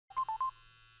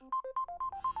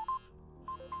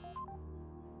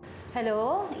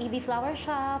Hello, EB Flower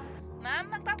Shop.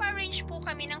 Ma'am, magpapa-arrange po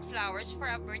kami ng flowers for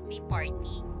a birthday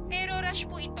party. Pero rush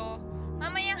po ito.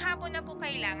 Mamayang hapon na po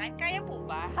kailangan. Kaya po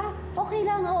ba? Okay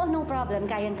lang. Oo, no problem.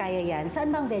 Kayang-kaya yan.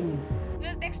 Saan bang venue?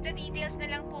 We'll text the details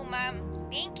na lang po, ma'am.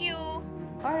 Thank you.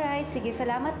 Alright, sige.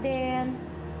 Salamat din.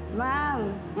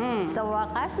 Ma'am, sa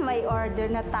wakas may order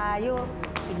na tayo.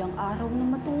 Ilang araw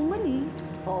na matumal eh.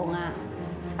 Oo nga.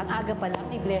 Ang aga pa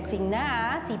lang, may blessing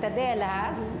na, Citadel,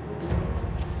 ha?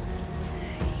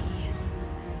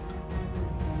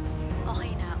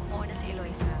 Okay na, umuha na si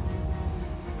Eloisa.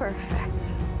 Perfect.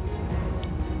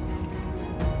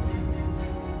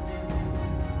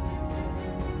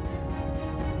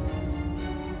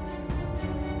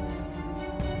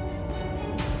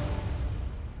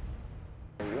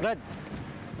 Brad!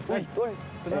 Uy, tol!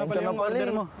 Ito na pala yung order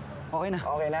mo. Okay na?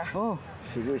 Okay na? Oo.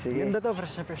 Sige, sige. Ganda to,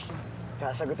 fresh na fresh.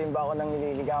 Sasagutin ba ako ng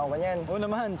nililigawan ko niyan? Oo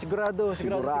naman, sigurado.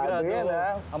 Sigurado yan,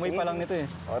 ha? Amoy Sige, pa lang sige. nito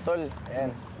eh. O, tol. Ayan,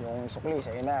 yung sukli,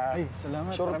 sa'yo na, ha? Ay,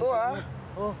 salamat. Sure Maraming to, ha? salamat.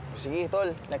 Oo. Sige, tol.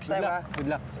 Next Good time, luck. ha? Good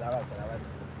luck. Salamat, salamat.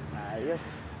 Ayos.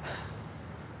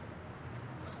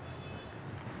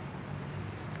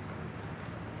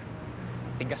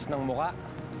 Tigas ng muka.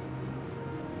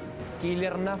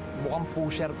 Killer na, mukhang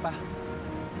pusher pa.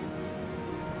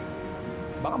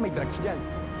 Baka may drugs dyan.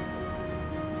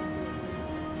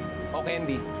 O,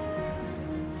 Candy.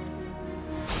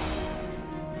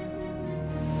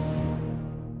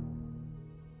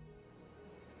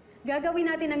 Gagawin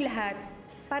natin ang lahat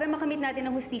para makamit natin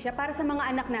ang hustisya para sa mga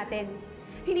anak natin.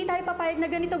 Hindi tayo papayag na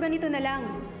ganito-ganito na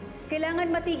lang. Kailangan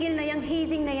matigil na yung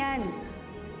hazing na yan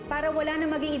para wala na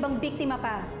maging ibang biktima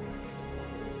pa.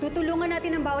 Tutulungan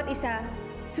natin ang bawat isa,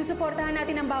 susuportahan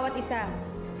natin ang bawat isa.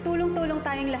 Tulong-tulong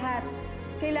tayong lahat.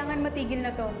 Kailangan matigil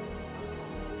na to.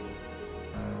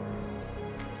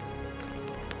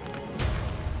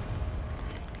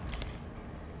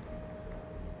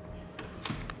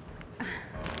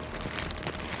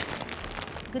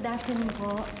 Good afternoon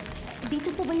po. Dito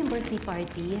po ba yung birthday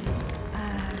party?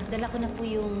 Dala ko na po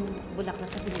yung bulaklak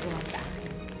na pinagawa sa akin.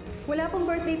 Wala pong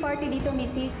birthday party dito,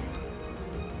 Mrs.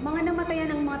 Mga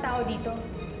namatayan ang mga tao dito.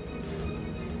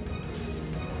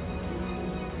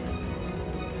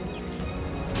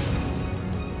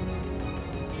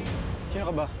 Sino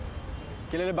ka ba?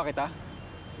 Kilala ba kita?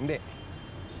 Hindi.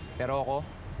 Pero ako,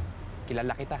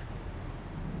 kilala kita.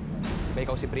 Ba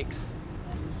ikaw si Brix?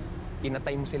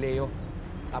 Pinatay mo si Leo.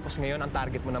 Tapos ngayon, ang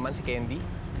target mo naman si Candy?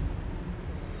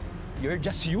 You're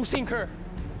just using her!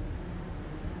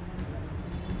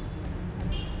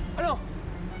 Ano?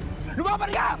 Lumaban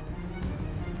ka!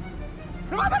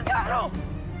 Lumaban ka! Ano?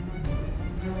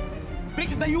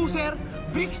 Brix the user!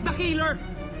 Brix the killer!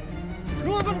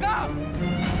 Lumaban ka!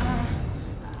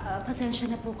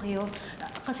 Pasensya na po kayo.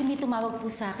 Kasi may tumawag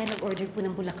po sa akin, nag-order po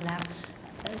ng bulaklak.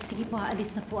 Sige po,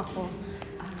 aalis na po ako.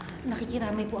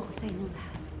 Nakikiramay po ako sa inyong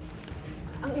lahat.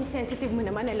 Ang insensitive mo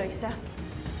naman, Eloisa.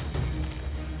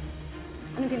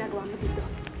 Anong ginagawa mo dito?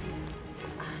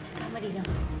 Nagkamali lang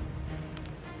ako.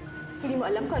 Hindi mo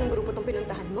alam kung anong grupo itong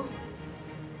pinuntahan mo?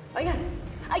 Ayan!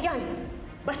 Ayan!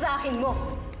 Basahin mo!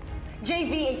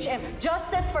 JVHM,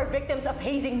 Justice for Victims of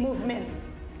Hazing Movement.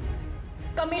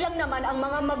 Kami lang naman ang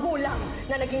mga magulang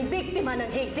na naging biktima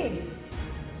ng hazing.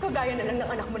 Kagaya na lang ng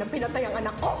anak mo na pinatay ang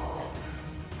anak ko.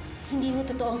 Hindi mo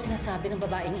totoo ang sinasabi ng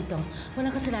babaeng ito.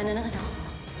 Walang kasalanan ng anak ko.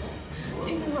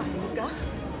 Sinungaling ka?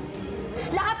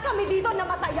 Lahat kami dito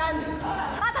namatayan!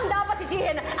 At ang dapat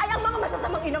sisihin ay ang mga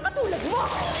masasamang ina katulad mo!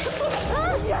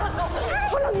 Walang yaka!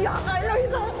 Walang yaka,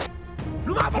 Eloisa!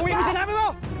 Lumaban ka! Uwi mo sinabi mo!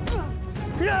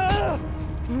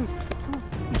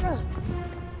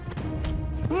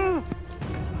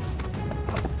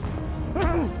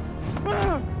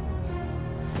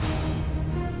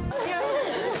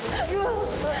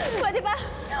 Pwede ba?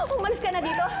 Umalis ka na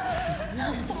dito.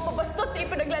 Mabastos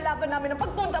yung pinaglalaban namin ang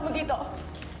pagpunta mo dito.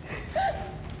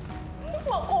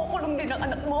 Makukulong din ang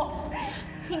anak mo.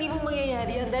 Hindi mo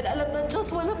mangyayari yan dahil alam ng Diyos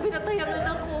walang pinatay ang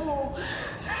anak ko.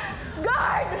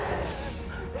 Guard!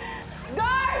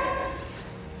 Guard!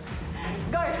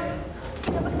 Guard!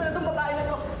 Labas mo na itong babae na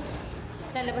to.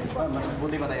 Lalabas po. Mas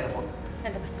buti pa tayo na po.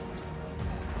 Lalabas po.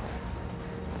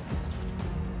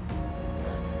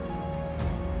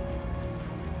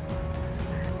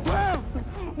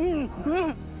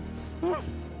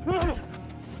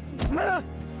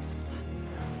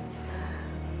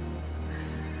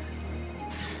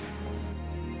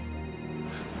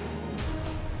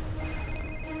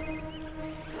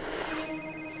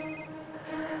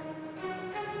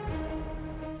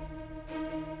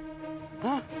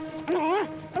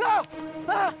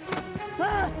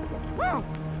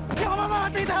 Hindi ako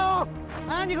mamamatay tao!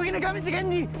 Hindi ko ginagamit si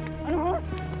Candy! Ano?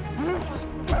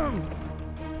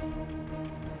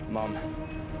 Mom,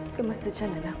 Kamusta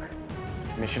dyan, anak?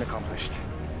 mission accomplished.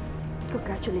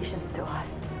 Congratulations to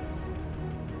us.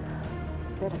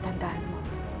 Pero tandaan mo,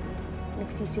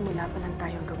 nagsisimula pa lang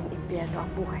tayong gawing impyerno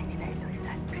ang buhay ni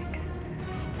Eloisa at Brix.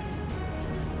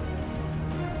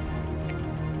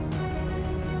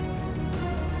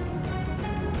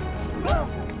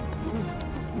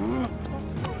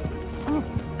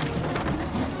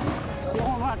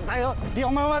 Di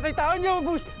ako mamamatay tao niyo,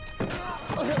 Bush!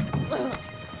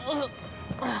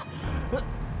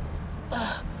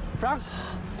 Frank!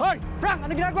 Hoy! Frank!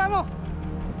 Ano ginagawa mo?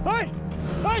 Hoy!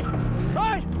 Hoy!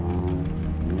 Hoy!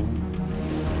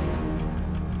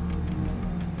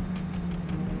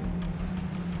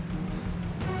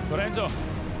 Lorenzo,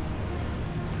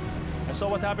 I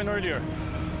saw what happened earlier.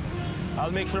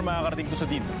 I'll make sure makakarating to sa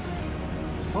dean.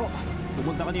 Oh,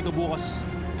 pumunta ka dito bukas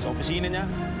sa opisina niya,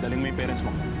 daling mo yung parents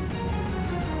mo.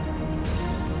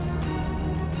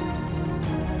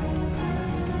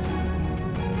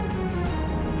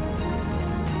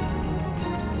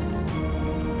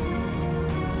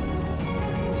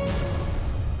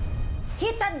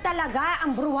 Hitad talaga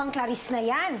ang bruhang Clarisse na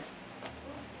yan.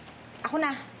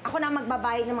 Ako na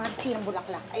magbabayad ng mga sinong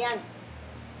bulaklak. Ayan.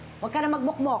 Huwag ka na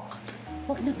magbukmok.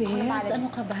 Wag na, Bes. Ano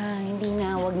ka ba? Hindi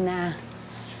nga, wag na.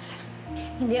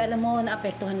 Hindi, alam mo,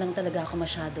 naapektuhan lang talaga ako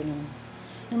masyado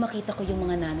nung makita ko yung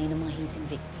mga nanay ng mga hazing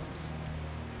victims.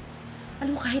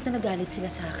 Alam mo, kahit na nagalit sila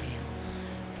sa akin,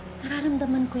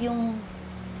 nararamdaman ko yung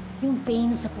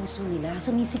pain sa puso nila.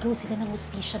 Sumisigaw sila ng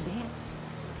hustisya, Bes.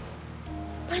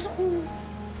 Paano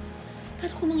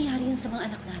kung mangyari yun sa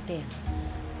mga anak natin?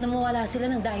 Na mawala sila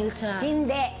ng dahil sa...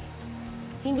 Hindi.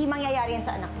 Hindi mangyayari yan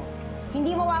sa anak mo.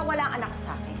 Hindi mawawala ang anak ko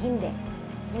sa akin. Hindi.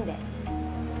 Hindi.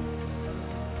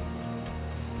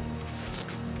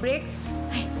 Brix?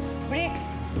 Ay, Brix!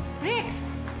 Brix!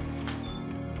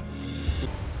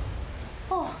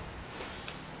 Oh,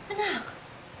 anak.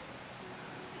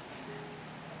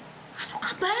 Ano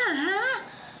ka ba, ha?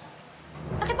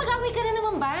 Nakipag-away ka na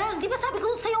naman ba? Di ba sabi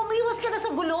ko sa'yo, umiwas ka na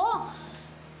sa gulo?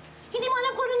 Hindi mo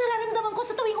alam kung ano nararamdaman ko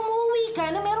sa tuwing umuwi ka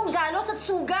na merong galos at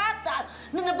sugat,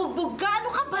 na nabugbog ka.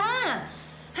 Ano ka ba?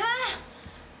 Ha?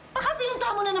 Baka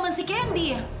pinuntahan mo na naman si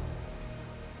Candy.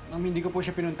 Ma'am, hindi ko po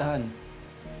siya pinuntahan.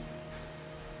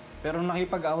 Pero nung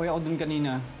nakipag-away ako dun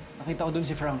kanina, nakita ko dun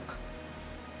si Frank.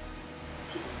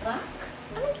 Si Frank?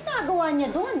 Anong ginagawa niya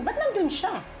doon? Ba't nandun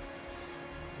siya?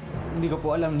 Hindi ko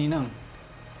po alam, Ninang.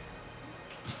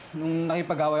 Nung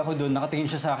nakipag-away ako dun, nakatingin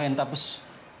siya sa akin, tapos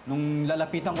nung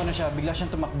lalapitan ko na siya, bigla siyang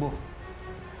tumakbo.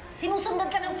 Sinusundan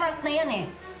ka ng Frank na yan eh.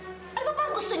 Ano ba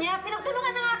ang gusto niya?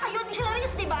 Pinagtulungan na nga kayo ni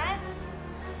Clarisse, di ba?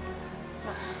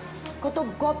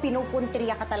 Kutob ko,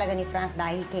 pinupuntriya ka talaga ni Frank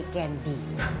dahil kay Candy.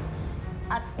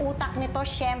 At utak nito,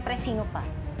 syempre, sino pa?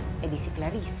 Eh di si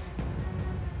Clarisse.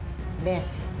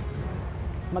 Bes,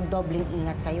 magdobling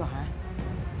ingat kayo, ha?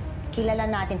 Kilala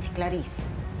natin si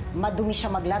Clarisse. Madumi siya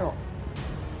maglaro.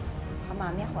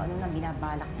 Kamami ako, ano nang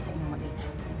binabalak niya sa inyong mag-ina?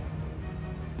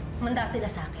 Manda sila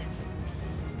sa akin.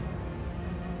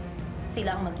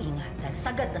 Sila ang mag-ingat dahil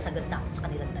sagad na ako sa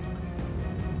kanilang dalawa.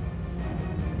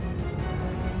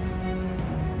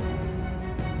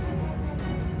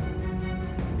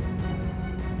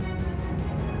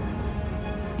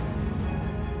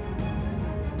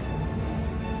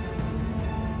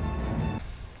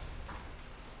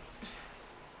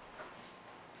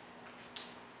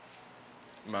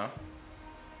 Ma,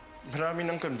 marami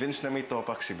nang convinced na may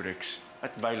topak si Brix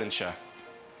at violent siya.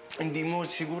 Hindi mo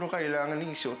siguro kailangan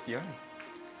isuot yan.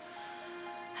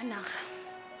 Anak,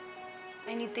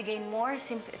 I need to gain more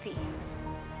sympathy.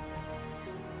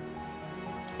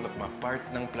 Look, ma, part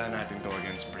ng plan natin to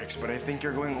against Brix, but I think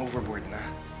you're going overboard na.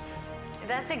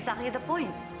 That's exactly the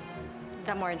point.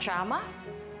 The more drama,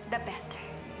 the better.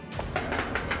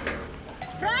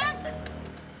 Frank!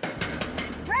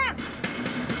 Frank!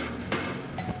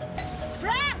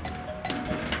 Frank!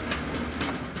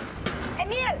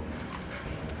 Emil!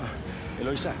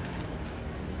 Eloisa.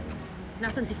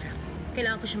 Nasaan si Frank?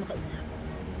 Kailangan ko siya makausap.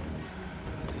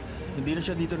 Hindi na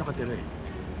siya dito nakatira eh.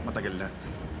 Matagal na.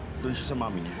 Doon siya sa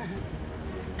mami niya.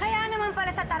 Kaya naman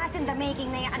pala sa taras in the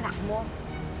making na yung anak mo.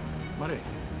 Mare,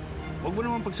 huwag mo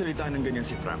naman pagsalitaan ng ganyan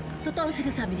si Frank. Totoo ang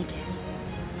sinasabi ni Gelli.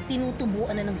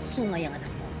 Tinutubuan na ng sungay ang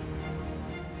anak mo.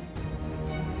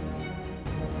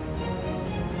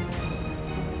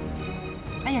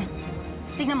 Ayan,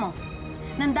 tingnan mo.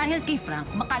 Nang dahil kay Frank,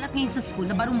 makalat ngayon sa school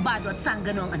na barumbado at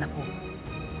sanggano ang anak ko.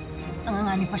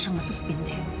 Nanganganib pa siyang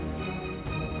masuspinde.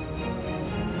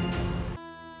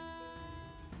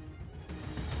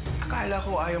 Akala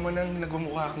ko ayaw mo nang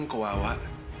nagmumukha kang kawawa.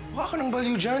 Mukha ka ng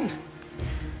baliw dyan.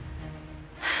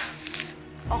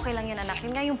 Okay lang yun, anak.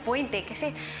 Yun nga yung point eh.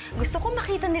 Kasi gusto ko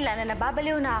makita nila na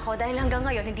nababaliw na ako dahil hanggang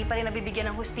ngayon hindi pa rin nabibigyan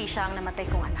ng hustisya ang namatay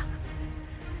kong anak.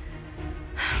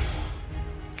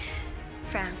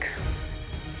 Frank,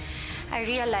 I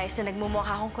realize na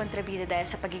nagmumukha akong kontrabida dahil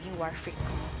sa pagiging war freak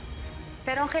ko.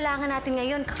 Pero ang kailangan natin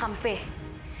ngayon, kakampi.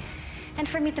 And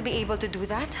for me to be able to do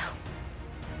that,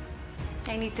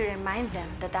 I need to remind them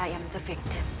that I am the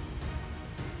victim.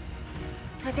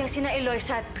 At yung sina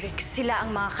Eloisa at Brix, sila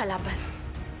ang mga kalaban.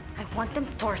 I want them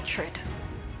tortured.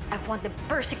 I want them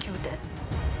persecuted.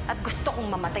 At gusto kong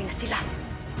mamatay na sila.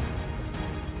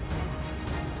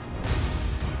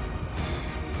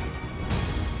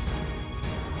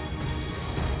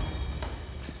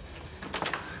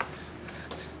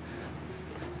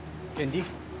 Candy?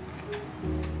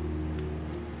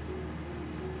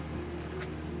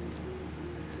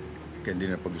 Candy,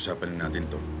 na pag-usapan na natin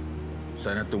to.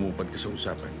 Sana tumupad ka sa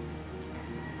usapan.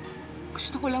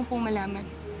 Gusto ko lang pong malaman.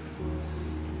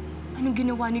 Anong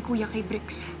ginawa ni Kuya kay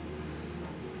Brix?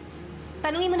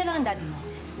 Tanungin mo na lang ang daddy mo.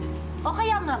 O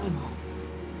kaya mami mo.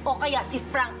 O kaya si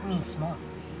Frank mismo.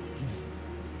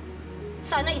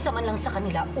 Sana isa man lang sa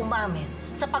kanila umamin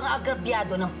sa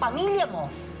pang-aagrabyado ng pamilya mo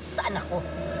sa anak ko.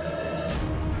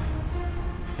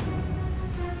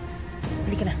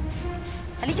 Halika na.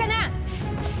 Halika na!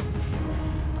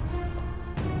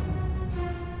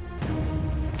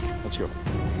 Let's go.